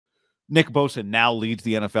Nick Bosa now leads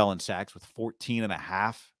the NFL in sacks with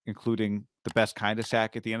 14.5, including the best kind of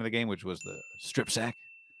sack at the end of the game, which was the strip sack.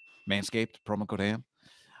 Manscaped, promo code AM.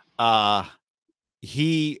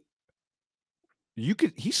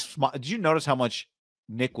 Did you notice how much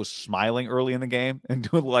Nick was smiling early in the game and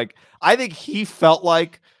doing I think he felt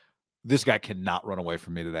like this guy cannot run away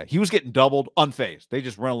from me today. He was getting doubled, unfazed. They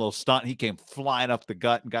just ran a little stunt. He came flying up the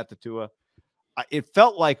gut and got to Tua. It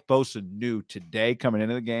felt like Bosa knew today coming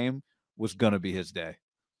into the game was going to be his day.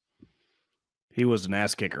 He was an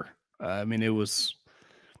ass kicker. It was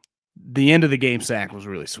the end of the game sack was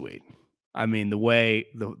really sweet. The way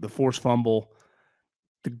the forced fumble,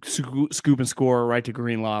 the scoop and score right to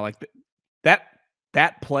Greenlaw,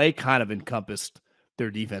 that play kind of encompassed their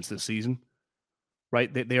defense this season,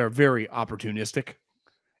 right? They are very opportunistic,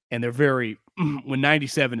 and they're very when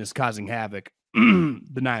 97 is causing havoc,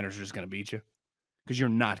 the Niners are just going to beat you because you're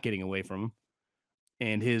not getting away from him.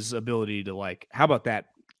 And his ability to how about that?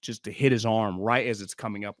 Just to hit his arm right as it's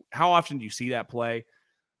coming up. How often do you see that play?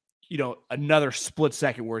 Another split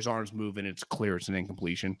second where his arm's moving, it's clear it's an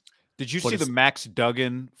incompletion. Did you see the Max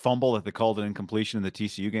Duggan fumble that they called an incompletion in the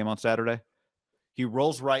TCU game on Saturday? He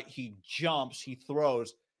rolls right, he jumps, he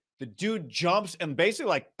throws. The dude jumps and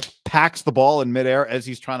basically packs the ball in midair as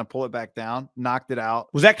he's trying to pull it back down, knocked it out.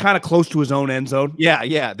 Was that kind of close to his own end zone?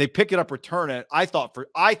 Yeah. They pick it up, return it. I thought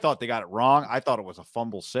they got it wrong. I thought it was a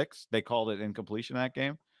fumble 6. They called it incompletion that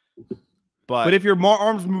game. But if your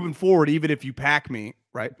arm's moving forward, even if you pack me,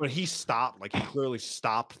 right? But he stopped. He clearly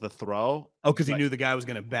stopped the throw. Oh, because he knew the guy was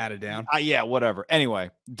going to bat it down. Yeah, whatever.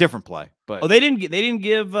 Anyway, different play. But they didn't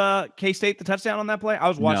give K-State the touchdown on that play. I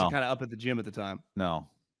was watching kind of up at the gym at the time. No.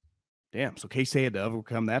 Damn. So K-State had to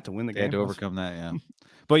overcome that to win the game. They had to overcome that. Yeah.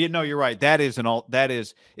 But you're right.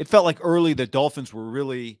 It felt like early the Dolphins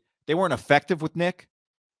they weren't effective with Nick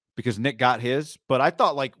because Nick got his. But I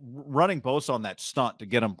thought running Bosa on that stunt to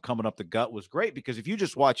get him coming up the gut was great because if you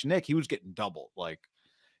just watch Nick, he was getting doubled.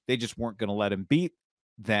 They just weren't going to let him beat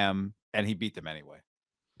them, and he beat them anyway.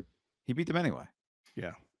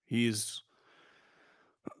 Yeah. He's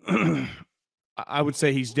I would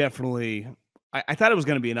say he's definitely I thought it was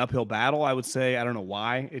going to be an uphill battle, I would say. I don't know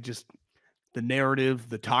why. It just the narrative,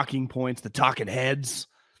 the talking points, the talking heads.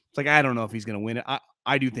 It's I don't know if he's going to win it.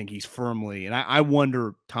 I do think he's firmly, and I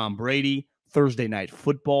wonder Tom Brady, Thursday Night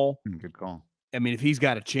Football. Good call. If he's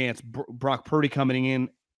got a chance, Brock Purdy coming in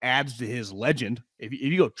adds to his legend. If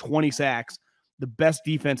you go 20 sacks, the best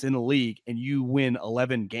defense in the league, and you win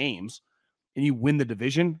 11 games, and you win the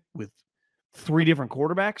division with 3 different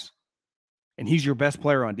quarterbacks, and he's your best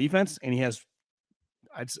player on defense, and he has,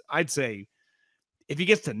 I'd say, if he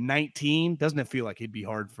gets to 19, doesn't it feel like it'd be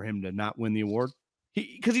hard for him to not win the award?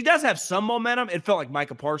 Because he does have some momentum. It felt like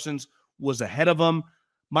Micah Parsons was ahead of him.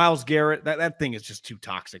 Myles Garrett, that thing is just too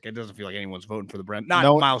toxic. It doesn't feel like anyone's voting for the Browns. Not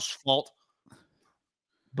Myles' fault,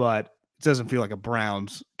 but it doesn't feel like a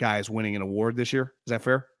Browns guy is winning an award this year. Is that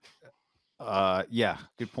fair? Yeah,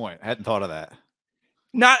 good point. I hadn't thought of that.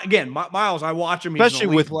 Not again, Myles. I watch him, especially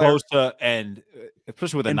with Bosa and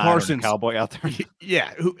especially with a Niners and Cowboy out there.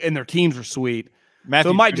 Yeah, and their teams are sweet.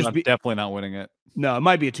 Matthew, so it might just be definitely not winning it. No, it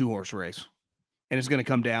might be a 2-horse race, and it's going to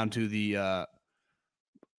come down to the.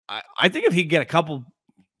 I think if he get a couple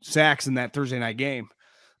sacks in that Thursday night game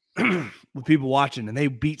with people watching, and they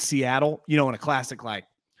beat Seattle, in a classic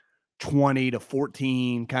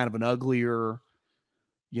 20-14, kind of an uglier,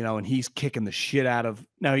 and he's kicking the shit out of.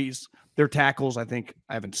 Now their tackles. I think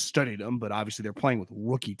I haven't studied them, but obviously they're playing with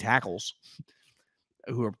rookie tackles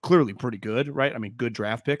who are clearly pretty good, right? Good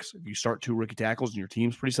draft picks. If you start 2 rookie tackles and your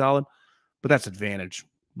team's pretty solid, but that's advantage,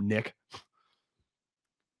 Nick,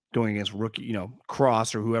 going against rookie,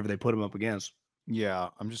 Cross or whoever they put him up against. Yeah,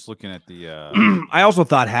 I'm just looking at the. I also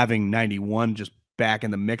thought having 91 just back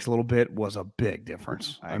in the mix a little bit was a big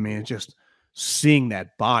difference. Just seeing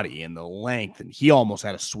that body and the length, and he almost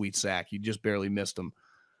had a sweet sack. He just barely missed him.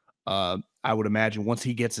 I would imagine once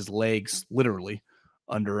he gets his legs literally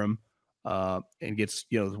under him and gets,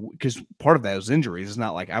 because part of that is injuries. It's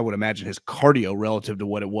not I would imagine his cardio relative to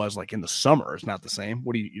what it was in the summer is not the same.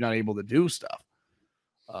 You're not able to do stuff.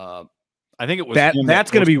 I think it was that's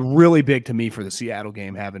going to be really big to me for the Seattle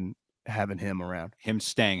game, having him around, him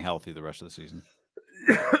staying healthy the rest of the season.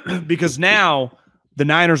 Because now the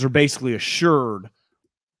Niners are basically assured.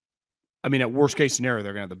 At worst case scenario,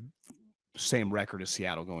 they're going to have the same record as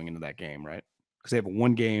Seattle going into that game, right? Because they have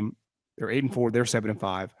 1 game. They're 8-4. They're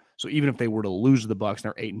 7-5. So even if they were to lose to the Bucs,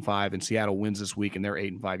 they're 8-5, and Seattle wins this week, and they're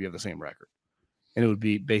 8-5. You have the same record, and it would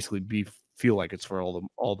be feel like it's for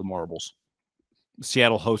all the marbles.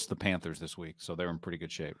 Seattle hosts the Panthers this week, so they're in pretty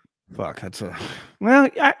good shape. Fuck,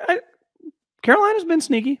 Carolina's been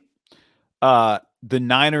sneaky. The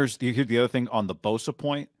Niners, here's the other thing on the Bosa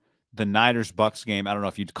point. The Niners-Bucks game, I don't know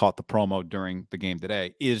if you caught the promo during the game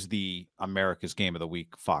today, is the America's Game of the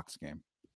Week Fox game.